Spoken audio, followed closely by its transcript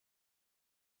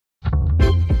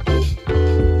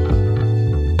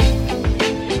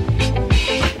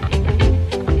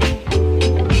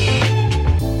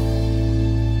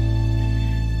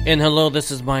And hello,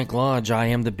 this is Mike Lodge. I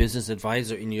am the business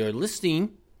advisor, and you're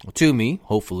listening to me,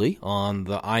 hopefully, on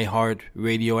the iHeart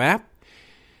Radio app.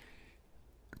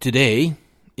 Today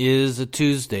is a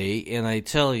Tuesday, and I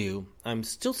tell you, I'm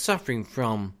still suffering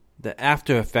from the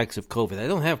after effects of COVID. I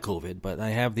don't have COVID, but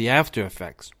I have the after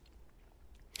effects.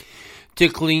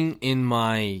 Tickling in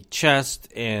my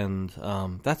chest, and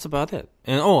that's about it.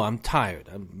 And I'm tired.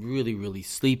 I'm really, really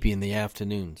sleepy in the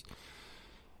afternoons.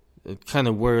 It kind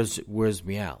of wears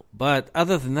me out. But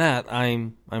other than that,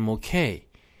 I'm okay.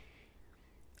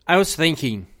 I was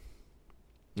thinking,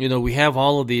 we have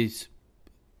all of these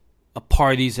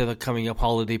parties that are coming up,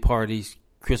 holiday parties,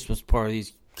 Christmas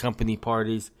parties, company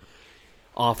parties,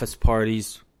 office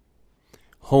parties,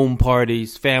 home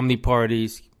parties, family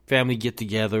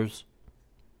get-togethers.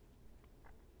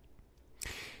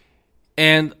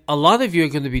 And a lot of you are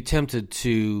going to be tempted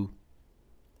to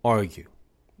argue.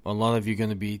 A lot of you are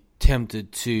going to be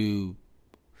tempted to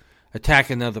attack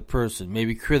another person,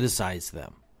 maybe criticize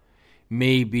them,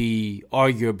 maybe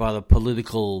argue about a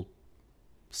political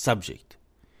subject.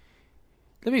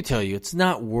 Let me tell you, it's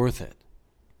not worth it.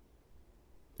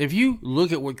 If you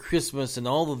look at what Christmas and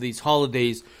all of these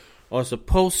holidays are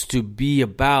supposed to be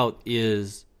about,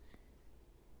 is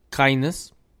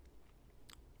kindness,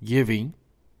 giving,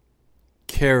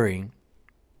 caring,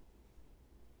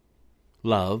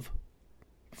 love,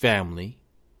 family,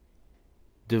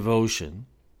 devotion,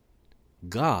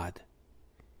 God.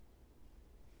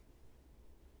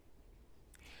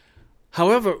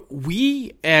 However,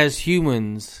 we as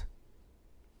humans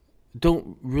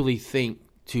don't really think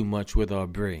too much with our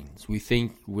brains. We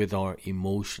think with our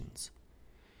emotions.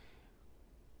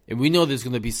 And we know there's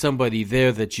going to be somebody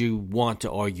there that you want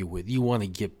to argue with. You want to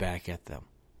get back at them.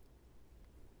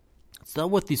 It's not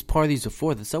what these parties are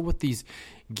for. That's not what these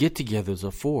get-togethers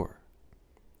are for.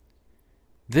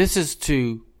 This is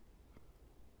to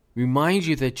remind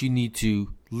you that you need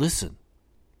to listen.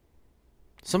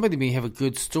 Somebody may have a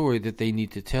good story that they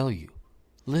need to tell you.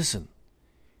 Listen.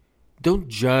 Don't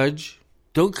judge.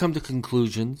 Don't come to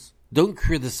conclusions. Don't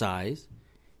criticize.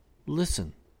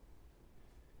 Listen.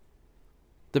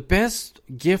 The best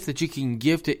gift that you can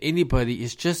give to anybody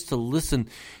is just to listen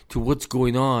to what's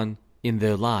going on in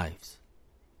their lives.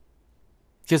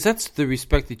 Because that's the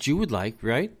respect that you would like,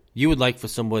 right? You would like for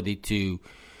somebody to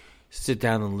sit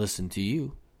down and listen to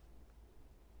you.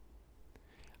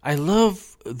 I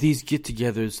love these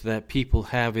get-togethers that people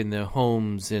have in their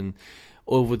homes and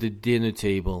over the dinner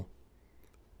table.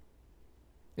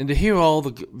 And to hear all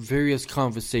the various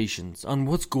conversations on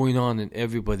what's going on in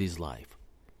everybody's life.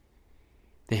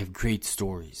 They have great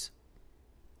stories.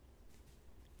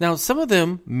 Now, some of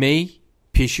them may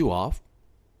piss you off,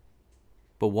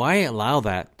 but why allow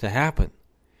that to happen?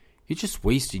 You're just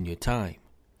wasting your time.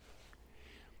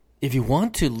 If you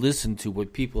want to listen to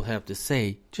what people have to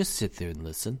say, just sit there and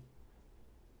listen.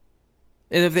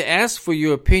 And if they ask for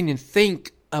your opinion,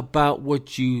 think about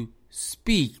what you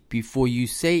speak before you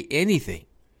say anything.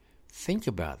 Think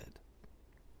about it.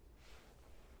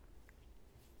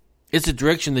 Is the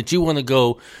direction that you want to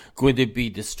go going to be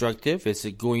destructive? Is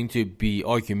it going to be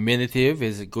argumentative?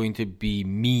 Is it going to be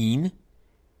mean?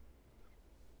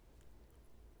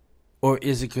 Or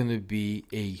is it going to be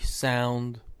a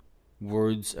sound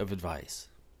words of advice?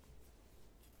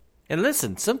 And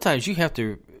listen, sometimes you have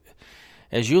to,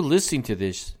 as you're listening to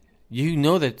this, you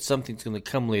know that something's going to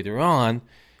come later on,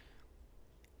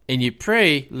 and you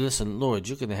pray, listen, Lord,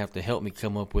 you're going to have to help me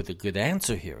come up with a good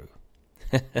answer here.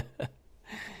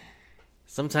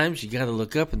 Sometimes you got to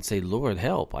look up and say, Lord,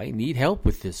 help. I need help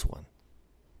with this one.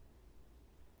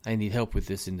 I need help with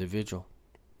this individual.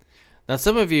 Now,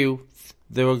 some of you,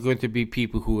 there are going to be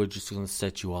people who are just going to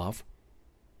set you off.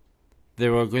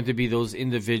 There are going to be those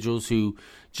individuals who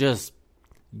just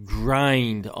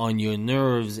grind on your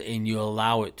nerves and you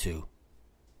allow it to.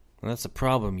 And that's a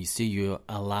problem. You see, you're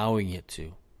allowing it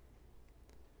to.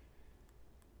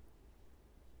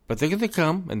 But they're going to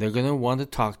come and they're going to want to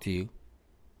talk to you.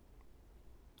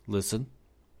 Listen.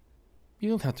 You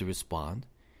don't have to respond.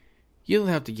 You don't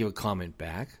have to give a comment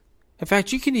back. In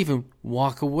fact, you can even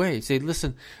walk away. Say,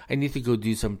 listen, I need to go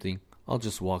do something. I'll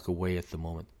just walk away at the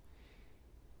moment.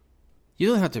 You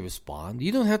don't have to respond.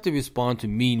 You don't have to respond to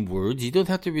mean words. You don't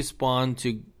have to respond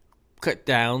to cut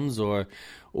downs or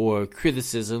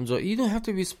criticisms. Or you don't have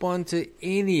to respond to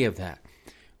any of that.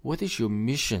 What is your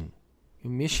mission?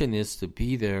 Your mission is to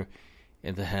be there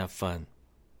and to have fun.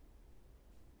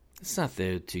 It's not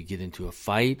there to get into a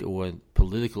fight or a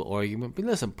political argument. But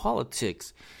listen,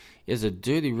 politics is a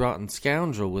dirty, rotten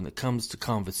scoundrel when it comes to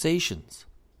conversations.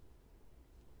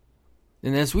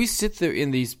 And as we sit there in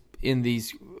these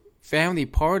family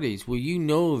parties where you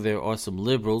know there are some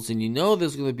liberals and you know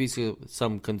there's going to be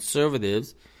some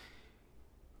conservatives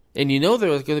and you know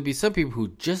there are going to be some people who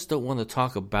just don't want to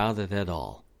talk about it at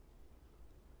all.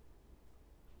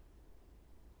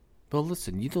 Well,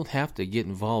 listen, you don't have to get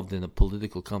involved in a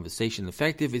political conversation. In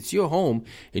fact, if it's your home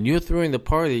and you're throwing the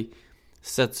party,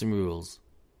 set some rules.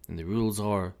 And the rules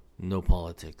are no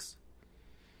politics.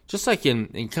 Just like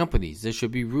in companies, there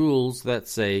should be rules that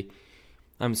say,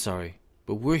 I'm sorry,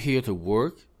 but we're here to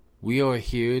work. We are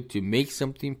here to make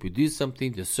something, produce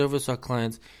something, to service our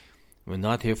clients. We're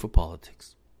not here for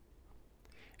politics.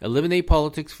 Eliminate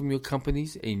politics from your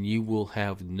companies and you will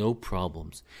have no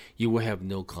problems. You will have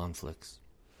no conflicts.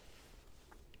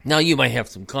 Now, you might have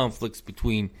some conflicts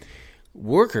between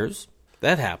workers.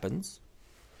 That happens.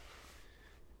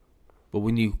 But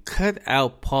when you cut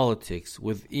out politics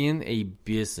within a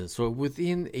business or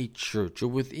within a church or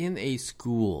within a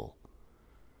school,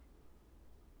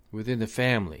 within the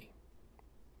family,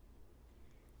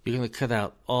 you're going to cut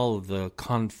out all of the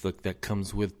conflict that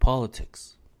comes with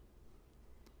politics.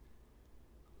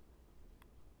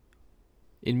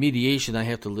 In mediation, I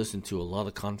have to listen to a lot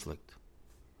of conflict.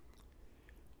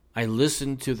 I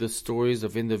listen to the stories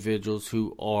of individuals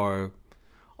who are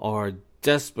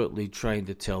desperately trying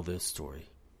to tell their story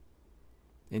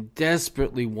and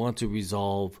desperately want to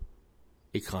resolve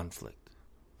a conflict.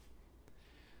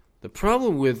 The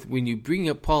problem with when you bring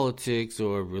up politics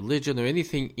or religion or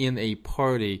anything in a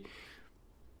party,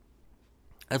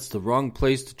 that's the wrong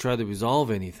place to try to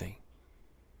resolve anything.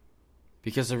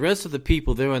 Because the rest of the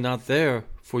people there are not there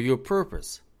for your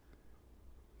purpose.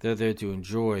 They're there to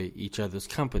enjoy each other's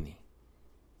company.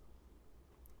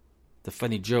 The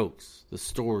funny jokes, the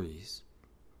stories.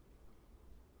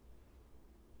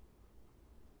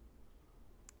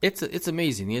 It's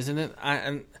amazing, isn't it?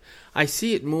 I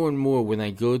see it more and more when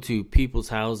I go to people's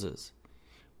houses.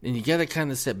 And you got to kind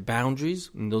of set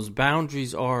boundaries. And those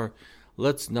boundaries are,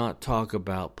 let's not talk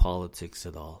about politics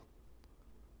at all.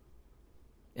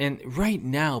 And right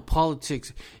now,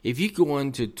 politics, if you go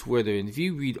onto Twitter and if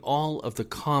you read all of the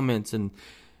comments and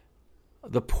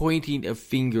the pointing of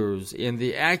fingers and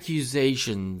the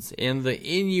accusations and the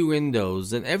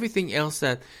innuendos and everything else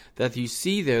that you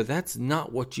see there, that's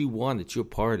not what you want at your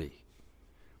party.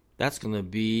 That's going to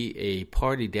be a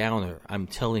party downer, I'm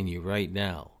telling you right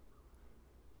now.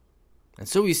 And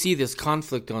so we see this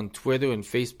conflict on Twitter and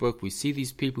Facebook. We see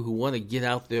these people who want to get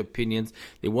out their opinions.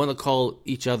 They want to call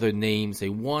each other names. They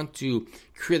want to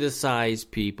criticize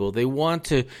people. They want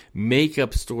to make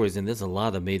up stories. And there's a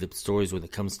lot of made up stories when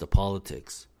it comes to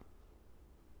politics.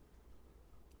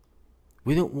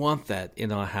 We don't want that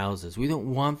in our houses. We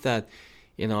don't want that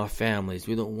in our families.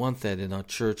 We don't want that in our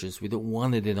churches. We don't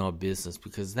want it in our business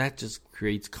because that just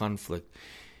creates conflict.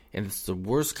 And it's the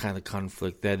worst kind of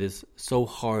conflict that is so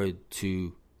hard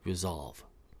to resolve.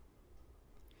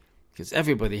 Because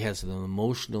everybody has an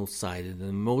emotional side, an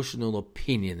emotional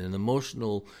opinion, an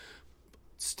emotional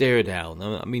stare down.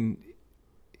 I mean,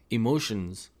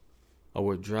 emotions are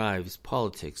what drives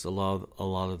politics a lot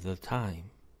of the time.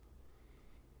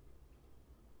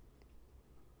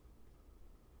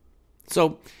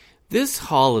 So, this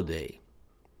holiday,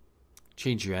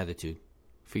 change your attitude.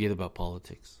 Forget about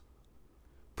politics.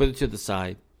 Put it to the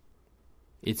side.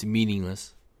 It's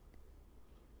meaningless.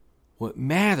 What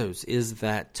matters is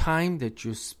that time that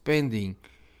you're spending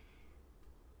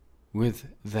with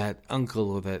that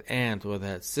uncle or that aunt or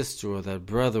that sister or that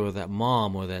brother or that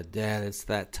mom or that dad. It's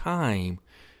that time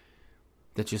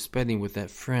that you're spending with that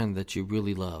friend that you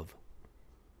really love.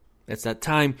 It's that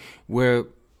time where,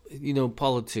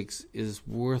 politics is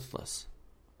worthless.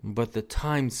 But the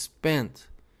time spent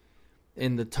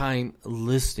in the time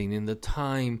listening, in the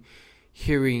time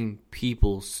hearing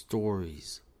people's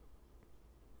stories,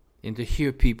 and to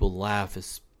hear people laugh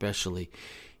especially,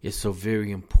 is so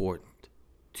very important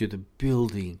to the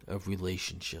building of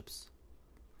relationships.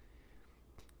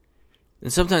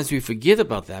 And sometimes we forget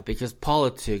about that because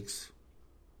politics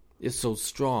is so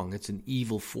strong. It's an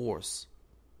evil force.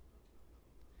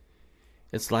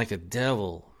 It's like a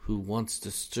devil who wants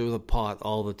to stir the pot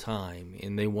all the time,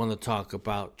 and they want to talk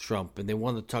about Trump, and they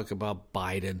want to talk about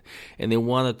Biden, and they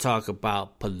want to talk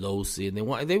about Pelosi, and they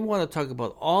want to talk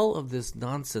about all of this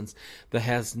nonsense that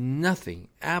has nothing,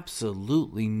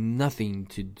 absolutely nothing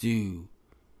to do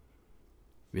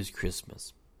with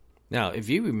Christmas. Now, if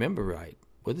you remember right,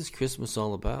 what is Christmas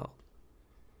all about?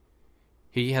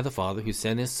 He had a father who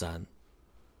sent his son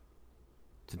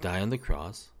to die on the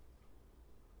cross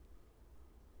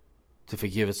to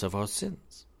forgive us of our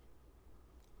sins.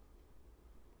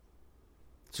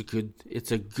 It's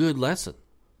a good lesson.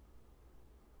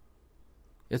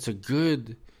 It's a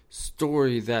good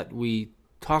story that we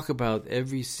talk about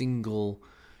every single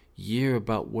year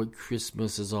about what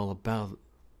Christmas is all about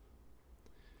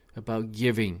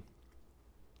giving,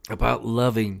 about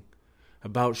loving,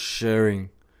 about sharing,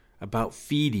 about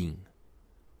feeding,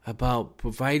 about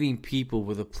providing people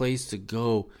with a place to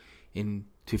go and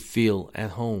to feel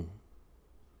at home.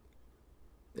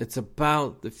 It's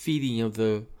about the feeding of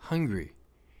the hungry.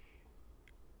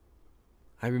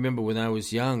 I remember when I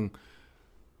was young,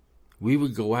 we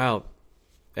would go out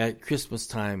at Christmas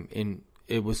time, and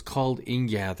it was called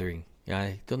ingathering.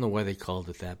 I don't know why they called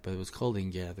it that, but it was called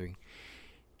ingathering.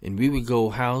 And we would go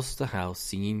house to house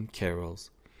singing carols,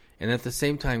 and at the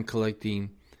same time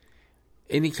collecting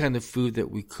any kind of food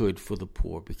that we could for the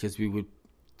poor, because we would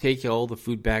take all the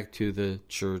food back to the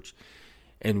church,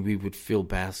 and we would fill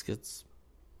baskets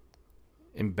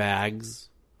and bags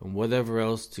and whatever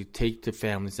else to take to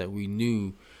families that we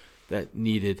knew that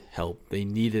needed help. They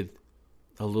needed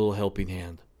a little helping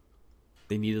hand.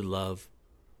 They needed love.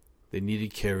 They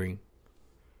needed caring.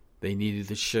 They needed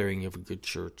the sharing of a good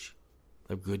church,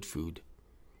 of good food.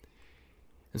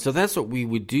 And so that's what we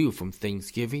would do from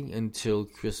Thanksgiving until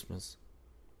Christmas.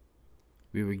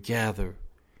 We would gather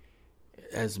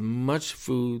as much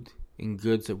food and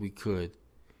goods that we could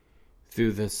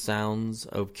through the sounds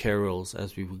of carols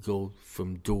as we would go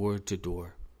from door to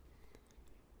door.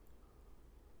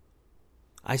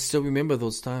 I still remember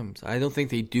those times. I don't think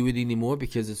they do it anymore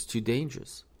because it's too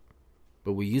dangerous.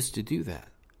 But we used to do that.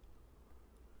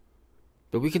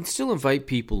 But we can still invite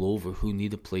people over who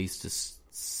need a place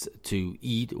to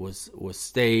eat or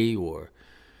stay or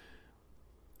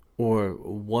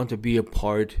want to be a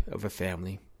part of a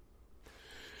family.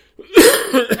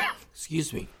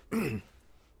 Excuse me.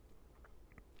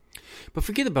 But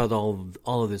forget about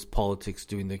all of this politics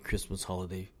during the Christmas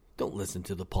holiday. Don't listen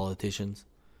to the politicians.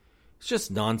 It's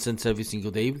just nonsense every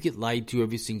single day. We get lied to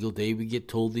every single day. We get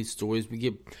told these stories.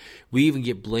 We even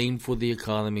get blamed for the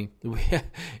economy.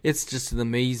 It's just an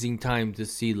amazing time to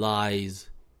see lies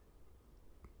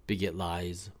beget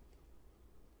lies.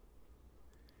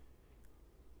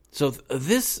 So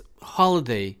this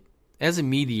holiday, as a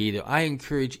mediator, I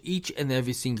encourage each and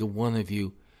every single one of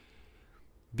you,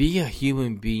 be a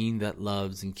human being that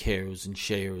loves and cares and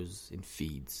shares and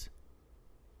feeds.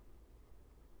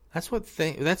 That's what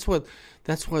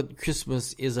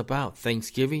Christmas is about.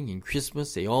 Thanksgiving and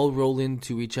Christmas, they all roll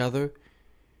into each other.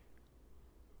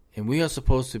 And we are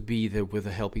supposed to be there with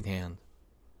a helping hand,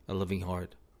 a loving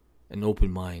heart, an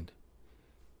open mind.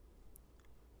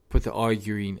 Put the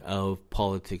arguing of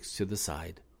politics to the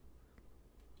side.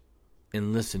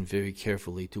 And listen very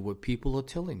carefully to what people are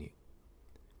telling you.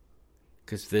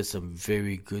 Because there's some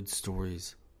very good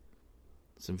stories.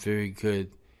 Some very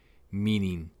good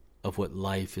meaning of what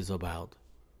life is about.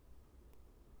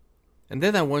 And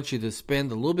then I want you to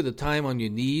spend a little bit of time on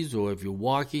your knees, or if you're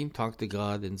walking, talk to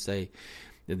God and say,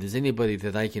 if there's anybody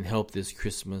that I can help this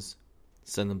Christmas,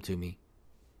 send them to me.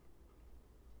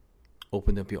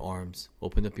 Open up your arms,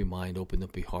 open up your mind, open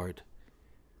up your heart.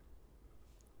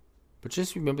 But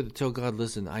just remember to tell God,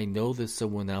 listen, I know there's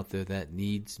someone out there that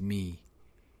needs me.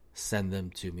 Send them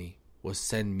to me, or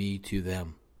send me to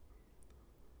them.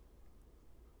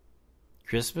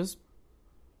 Christmas,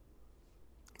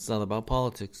 it's not about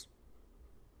politics.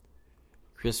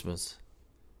 Christmas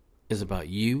is about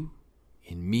you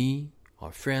and me,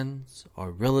 our friends,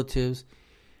 our relatives,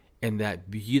 and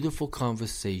that beautiful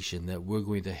conversation that we're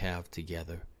going to have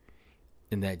together.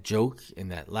 And that joke and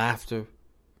that laughter.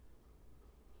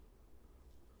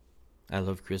 I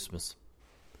love Christmas.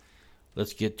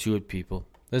 Let's get to it, people.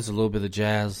 There's a little bit of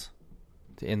jazz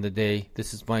to end the day.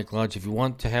 This is Mike Lodge. If you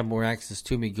want to have more access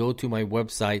to me, go to my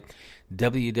website,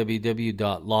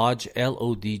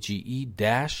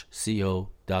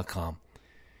 www.lodge-co.com.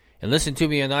 And listen to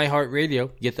me on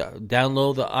iHeartRadio.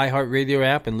 Download the iHeartRadio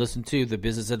app and listen to The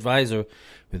Business Advisor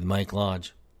with Mike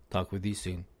Lodge. Talk with you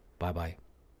soon. Bye-bye.